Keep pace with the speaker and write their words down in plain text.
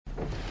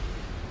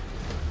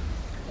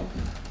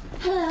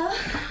Hello,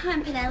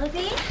 I'm Penelope.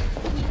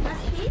 You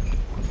must be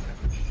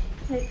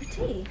late for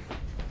tea.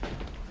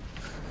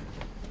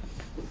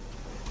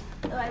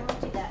 Oh, I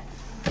won't do that.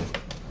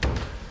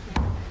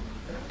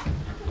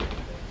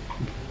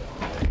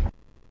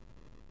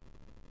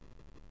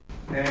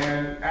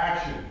 And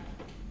action.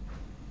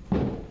 All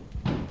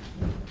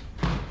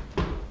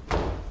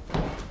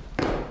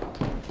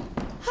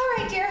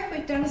right, dear.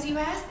 We've done as you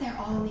asked. They're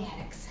all in the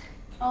attics.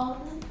 All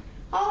of them?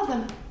 All of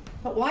them.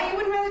 But why you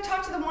wouldn't rather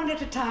talk to them one at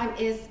a time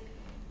is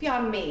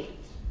beyond me.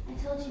 I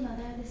told you,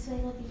 Mother, this way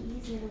it'll be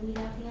easier to weed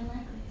out the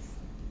unlikelies.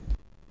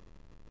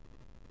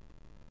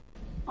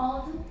 All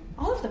of them?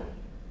 All of them.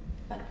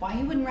 But why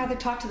you wouldn't rather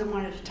talk to them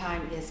one at a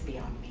time is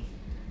beyond me.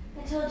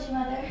 I told you,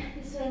 Mother,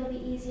 this way it'll be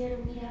easier to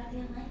weed out the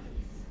unlikelies.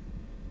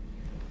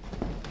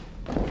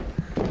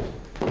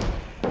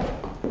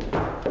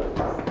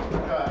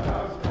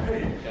 That was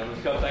great. Cameras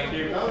cut, thank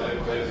you. That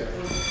was great.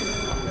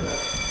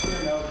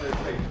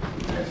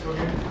 Let's go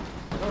again.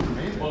 That was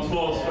amazing. Once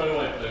more, straight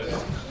away,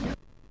 please.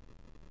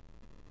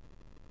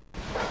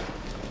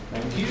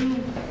 Thank you.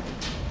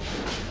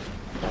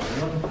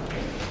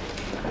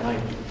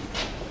 Thank you.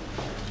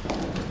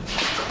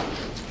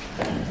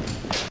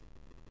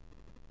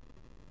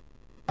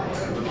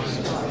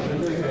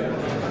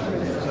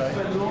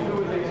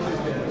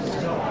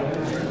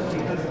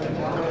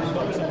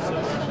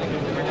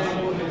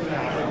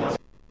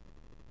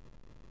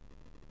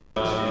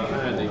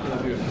 Andy, can I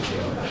have you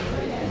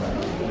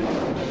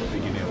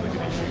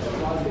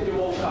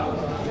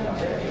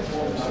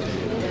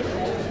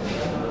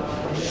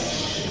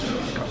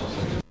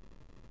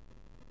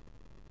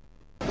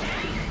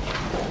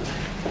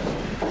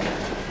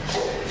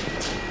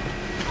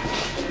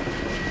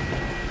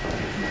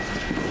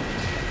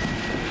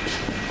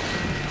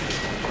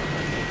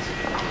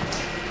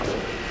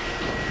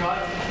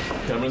Cut.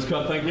 Cameras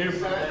cut, thank you.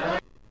 Frame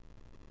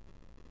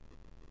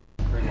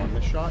on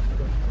this shot,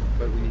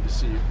 but we need to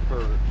see her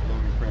loading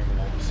frame and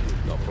all to see it.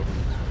 No problem.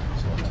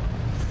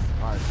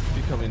 Alright. If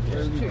you come in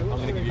here, I'm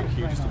going to give you a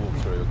cue just to walk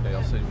through, okay?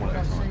 I'll send you one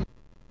at a time.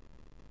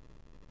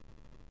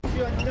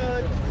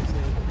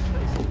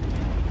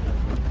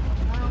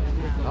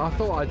 I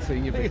thought I'd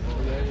seen you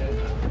before.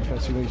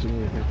 Fascination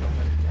here.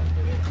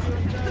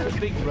 A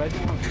big red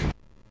one.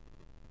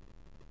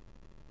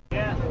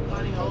 Yeah,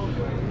 planning home.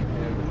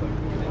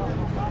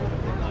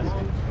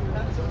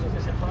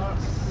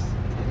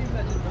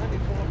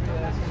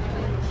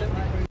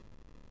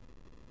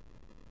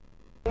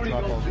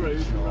 Drop all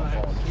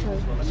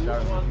the snow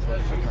and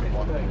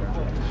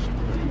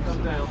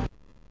Come down.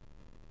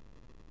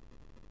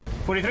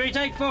 43,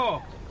 take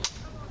 4.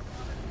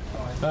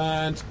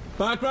 And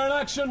background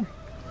action.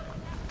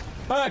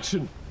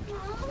 Action.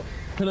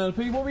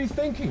 Penelope, what were you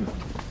thinking?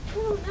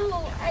 Oh, no,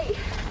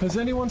 Has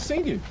anyone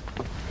seen you?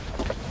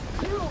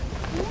 no.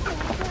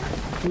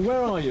 Well,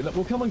 where are you? Look,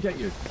 we'll come and get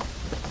you.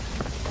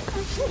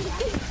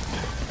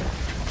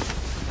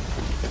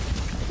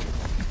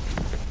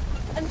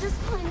 I'm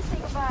just calling to say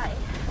goodbye.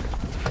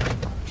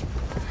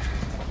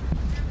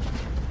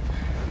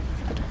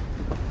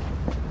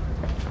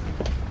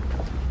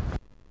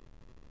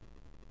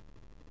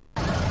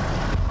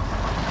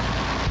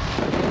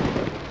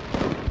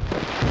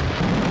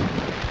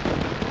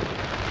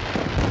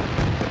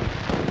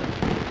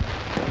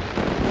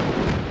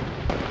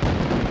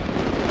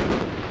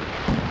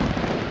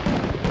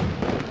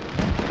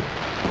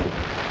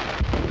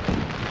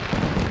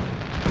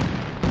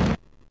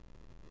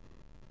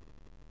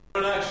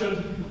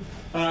 Action.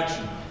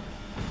 Action.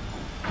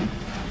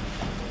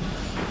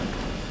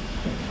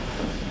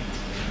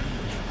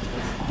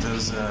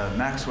 Does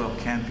Maxwell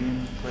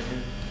Campion play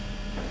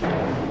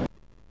here?